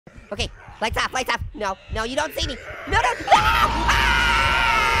Okay, lights off, lights off. No, no, you don't see me. No, no, no!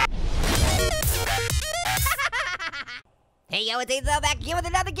 Ah! Hey, yo, it's Hazel back here with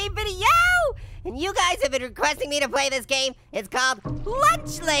another game video! And you guys have been requesting me to play this game. It's called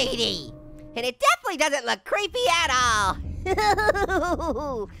Lunch Lady. And it definitely doesn't look creepy at all.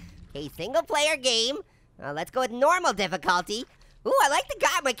 Okay, single player game. Let's go with normal difficulty. Ooh, I like the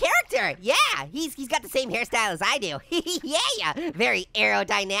guy, my character. Yeah, he's got the same hairstyle as I do. Yeah, very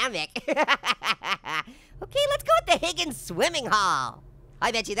aerodynamic. Okay, let's go with the Higgins Swimming Hall.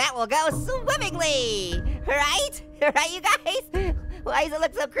 I bet you that will go swimmingly. Right? Right, you guys? Why does it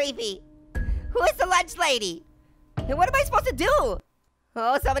look so creepy? Who is the lunch lady? And what am I supposed to do?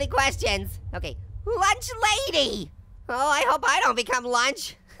 Oh, so many questions. Okay, lunch lady. Oh, I hope I don't become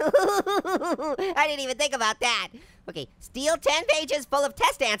lunch. I didn't even think about that. Okay, steal 10 pages full of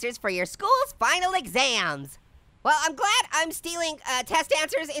test answers for your school's final exams. Well, I'm glad I'm stealing test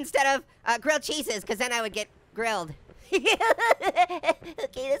answers instead of grilled cheeses, because then I would get grilled. Okay,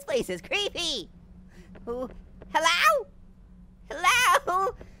 this place is creepy. Ooh, hello?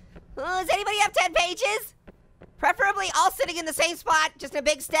 Hello? Does anybody have 10 pages? Preferably all sitting in the same spot, just in a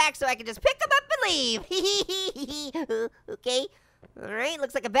big stack, so I can just pick them up and leave. Okay. All right,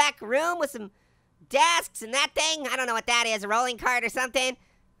 looks like a back room with some desks and that thing. I don't know what that is, a rolling cart or something.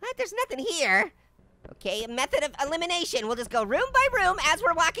 What? There's nothing here. Okay, a method of elimination. We'll just go room by room as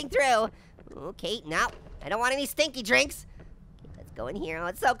we're walking through. Okay, no, I don't want any stinky drinks. Okay, let's go in here. Oh,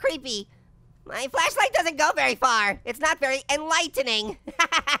 it's so creepy. My flashlight doesn't go very far. It's not very enlightening.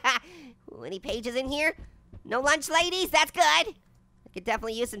 Ooh, any pages in here? No lunch ladies, that's good. I could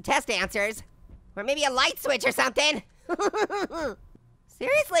definitely use some test answers. Or maybe a light switch or something.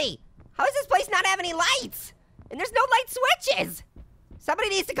 Seriously, how does this place not have any lights? And there's no light switches. Somebody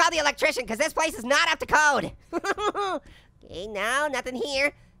needs to call the electrician because this place is not up to code. Okay, no, nothing here.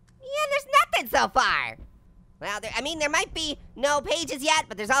 Yeah, there's nothing so far. Well, there might be no pages yet,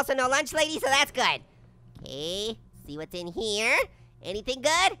 but there's also no lunch lady, so that's good. Okay, see what's in here. Anything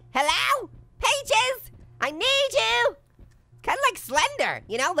good? Hello? Pages? I need you. Kind of like Slender,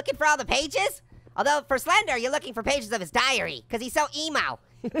 you know, looking for all the pages. Although for Slender, you're looking for pages of his diary, because he's so emo.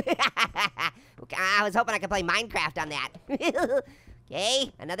 Okay, I was hoping I could play Minecraft on that.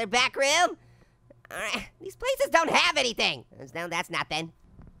 Okay, another back room. All right, these places don't have anything. No, that's nothing.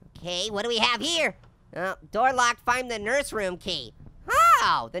 Okay, what do we have here? Oh, door locked, find the nurse room key.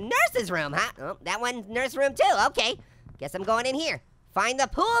 Oh, the nurse's room, huh? Oh, that one's nurse room too, okay. Guess I'm going in here. Find the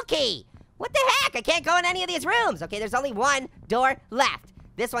pool key. What the heck? I can't go in any of these rooms. Okay, there's only one door left.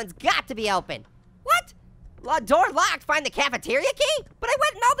 This one's got to be open. What? Door locked, find the cafeteria key? But I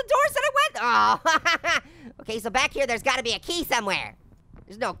went in all the doors that I went. Oh, okay, so back here, there's gotta be a key somewhere.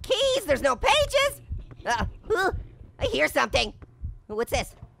 There's no keys, there's no pages. I hear something. Ooh, what's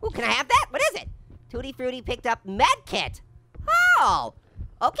this? Ooh, can I have that? What is it? Tutti Frutti picked up med kit. Oh,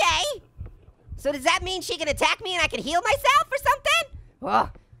 okay. So does that mean she can attack me and I can heal myself or something? Oh,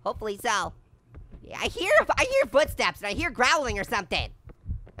 hopefully so. Yeah, I hear footsteps and I hear growling or something.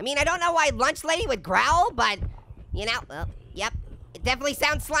 I mean, I don't know why lunch lady would growl, but, you know, well, yep. It definitely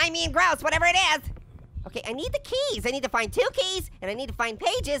sounds slimy and gross, whatever it is. Okay, I need the keys. I need to find 2 keys, and I need to find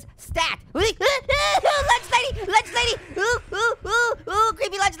pages stacked. Lunch lady, lunch lady. Ooh,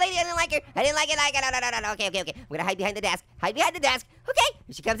 creepy lunch lady. I didn't like her. I didn't like it. No. Okay. I'm gonna hide behind the desk. Okay,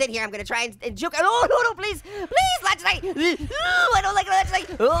 if she comes in here, I'm gonna try and juke her. Oh, no, please, lunch lady. Ooh, I don't like lunch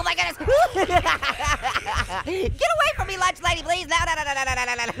lady. Oh my goodness. Get away from me, lunch lady, please. No.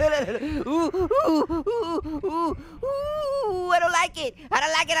 Ooh, I don't like it. I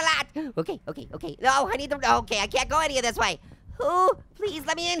don't like it a lot. Okay. No, I need them. Okay, I can't go any of this way. Ooh, please,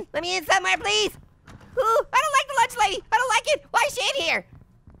 let me in. Let me in somewhere, please. Ooh, I don't like the lunch lady. I don't like it. Why is she in here?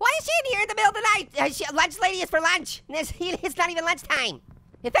 Why is she in here in the middle of the night? Lunch lady is for lunch. It's not even lunchtime.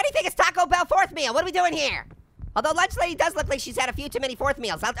 If anything, it's Taco Bell 4th meal. What are we doing here? Although lunch lady does look like she's had a few too many 4th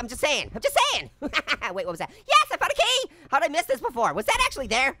meals. I'm just saying. Wait, what was that? Yes, I found a key. How did I miss this before? Was that actually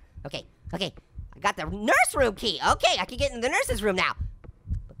there? Okay. I got the nurse room key. Okay, I can get in the nurse's room now.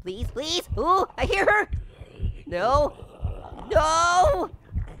 But please. Ooh, I hear her. No.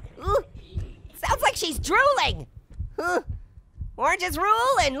 Ooh, sounds like she's drooling. Oranges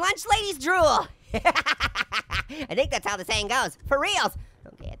rule and lunch ladies drool. I think that's how the saying goes. For reals.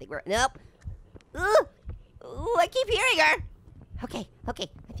 Okay, I think nope. Ooh, I keep hearing her. Okay, I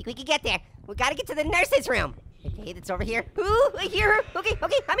think we can get there. We gotta get to the nurse's room. Okay, that's over here. Ooh, I hear her. Okay,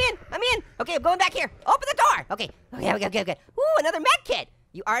 I'm in. Okay, I'm going back here. Open the door. Okay, good. Ooh, another med kit.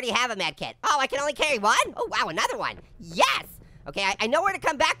 You already have a med kit. Oh, I can only carry one? Oh, wow, another one. Yes. Okay, I know where to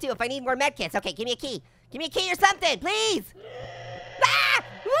come back to if I need more med kits. Okay, give me a key. Give me a key or something, please. Ah!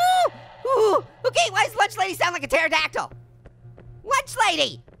 Ooh! Okay, why does Lunch Lady sound like a pterodactyl? Lunch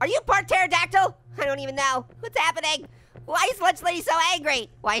Lady, are you part pterodactyl? I don't even know. What's happening? Why is Lunch Lady so angry?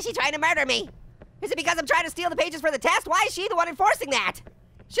 Why is she trying to murder me? Is it because I'm trying to steal the pages for the test? Why is she the one enforcing that?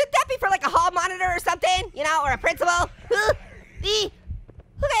 Should that be for like a hall monitor or something? You know, or a principal? Okay.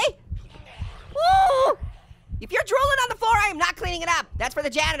 Woo! If you're drooling on the floor, I am not cleaning it up. That's for the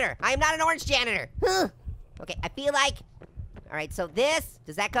janitor. I am not an orange janitor. Okay, I feel like... All right, so this,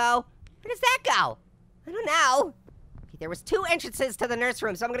 does that go? Where does that go? I don't know. Okay, there was 2 entrances to the nurse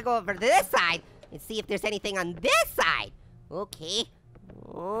room, so I'm gonna go over to this side and see if there's anything on this side. Okay.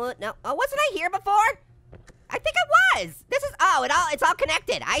 Oh, no. Oh, wasn't I here before? I think I was. This is, oh, it's all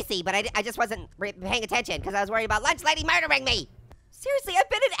connected. I see, but I just wasn't paying attention because I was worried about Lunch Lady murdering me. Seriously, I've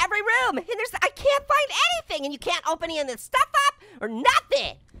been in every room, and I can't find anything, and you can't open any of this stuff up or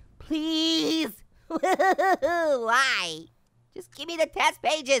nothing. Please. Why? Just give me the test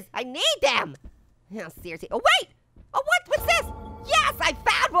pages. I need them. Oh, seriously. Oh, wait. Oh, what's this? Yes, I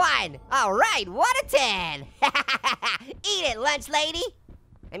found one. All right, 1 of 10. Eat it, Lunch Lady.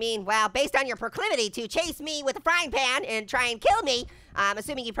 I mean, well, based on your proclivity to chase me with a frying pan and try and kill me, I'm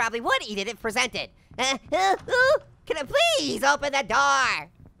assuming you probably would eat it if presented. Can I please open the door?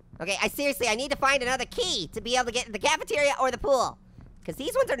 Okay, I need to find another key to be able to get in the cafeteria or the pool. Because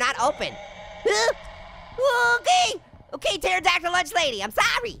these ones are not open. Okay, pterodactyl Lunch Lady, I'm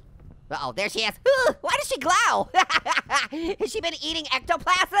sorry. Uh-oh, there she is. Why does she glow? Has she been eating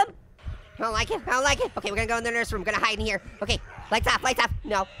ectoplasm? I don't like it. Okay, we're gonna go in the nurse room. We're gonna hide in here. Okay, lights off.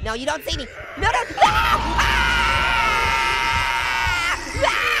 No, you don't see me. No!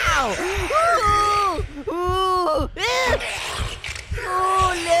 Oh,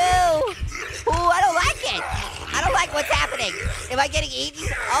 no! Oh, I don't like it. I don't like what's happening. Am I getting eaten?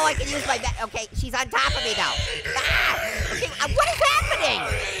 Oh, I can use my okay, she's on top of me now. Okay, what is happening?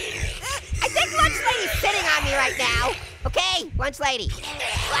 I think Lunch Lady's sitting on me right now. Okay, Lunch Lady.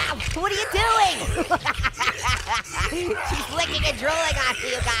 Wow, what are you doing? She's licking and drooling on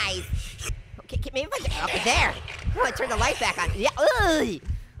you guys. Okay, maybe if okay, there. Oh, I turned the light back on. Yeah, ugh.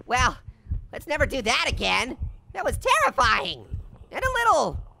 Well, let's never do that again. That was terrifying. And a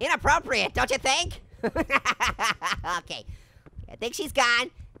little inappropriate, don't you think? Okay, I think she's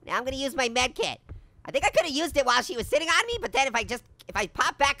gone. Now I'm gonna use my med kit. I think I could have used it while she was sitting on me, but then if I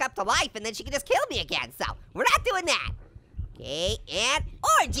pop back up to life, and then she can just kill me again. So we're not doing that. Okay, and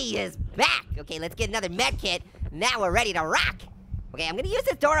Orangey is back. Okay, let's get another med kit. Now we're ready to rock. Okay, I'm gonna use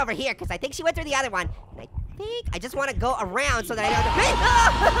this door over here because I think she went through the other one. And I think I just want to go around so that I know.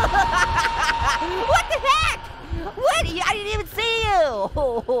 What the heck? What? I didn't even see you.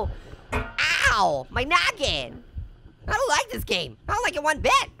 Ow, my noggin. I don't like this game. I don't like it one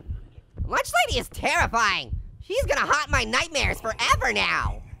bit. Lunch Lady is terrifying. She's gonna haunt my nightmares forever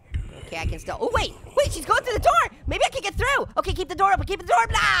now. Okay, I can still, oh wait, she's going through the door. Maybe I can get through. Okay, keep the door open,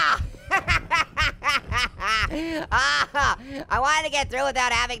 Nah. I wanted to get through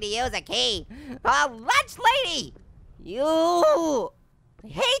without having to use a key. Lunch Lady, I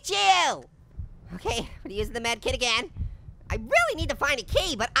hate you. Okay, I'm gonna use the med kit again. I really need to find a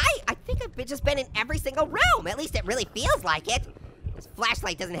key, but I think I've just been in every single room. At least it really feels like it. This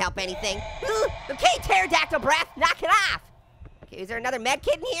flashlight doesn't help anything. Okay, pterodactyl breath, knock it off. Okay, is there another med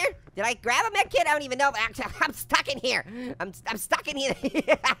kit in here? Did I grab a med kit? I don't even know. I'm stuck in here. I'm stuck in here.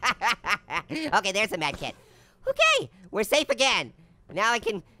 Okay, there's a med kit. Okay, we're safe again. Now I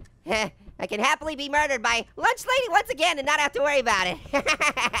can happily be murdered by Lunch Lady once again and not have to worry about it.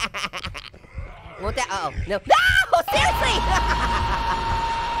 Won't that? Uh-oh, no. No, seriously!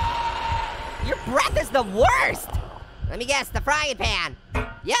 Your breath is the worst. Let me guess, the frying pan.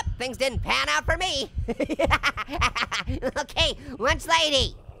 Yep, things didn't pan out for me. Okay, Lunch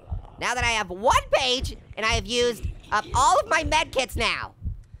Lady. Now that I have 1 page and I have used up all of my med kits now,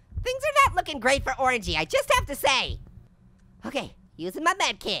 things are not looking great for Orangey, I just have to say. Okay, using my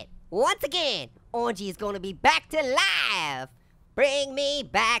med kit. Once again, Orangey is gonna be back to life. Bring me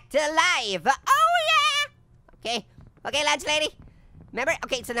back to life. Oh yeah! Okay, Lunch Lady. Remember?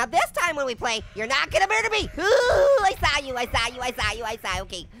 Okay, so now this time when we play, you're not gonna murder me. Ooh, I saw you.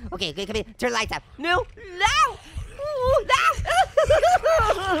 Okay, come here. Turn the lights off. No. Ooh, no.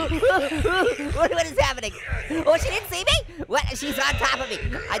 What is happening? Oh, she didn't see me? What? She's on top of me.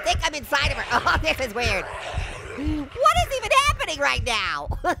 I think I'm inside of her. Oh, this is weird. What is even happening right now?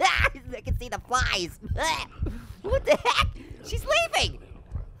 I can see the flies. What the heck? She's leaving.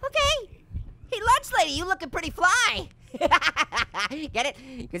 Okay. Hey, Lunch Lady, you looking pretty fly. Get it?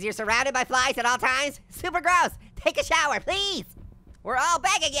 Because you're surrounded by flies at all times? Super gross. Take a shower, please. We're all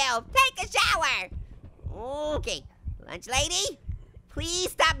begging you. Take a shower. Okay. Lunch Lady,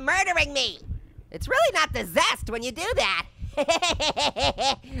 please stop murdering me. It's really not the zest when you do that.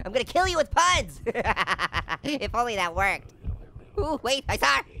 I'm gonna kill you with puns. If only that worked. Ooh, wait, I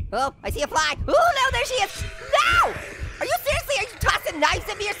saw her. Oh, I see a fly. Ooh, no, there she is. No! Are you seriously? Are you tossing knives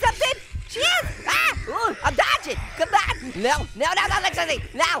at me or something? She is. Ah! Ooh, I'm dodging. Come on. No, electricity.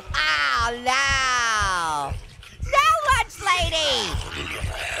 No. Oh, no. No, lunch lady.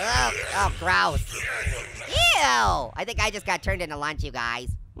 Oh, gross. Ew. I think I just got turned into lunch, you guys.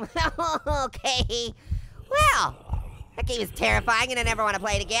 Okay. Well, that game is terrifying and I never want to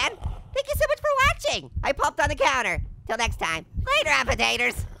play it again. Thank you so much for watching. I popped on the counter. Till next time. Later,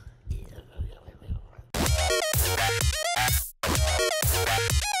 appetiters.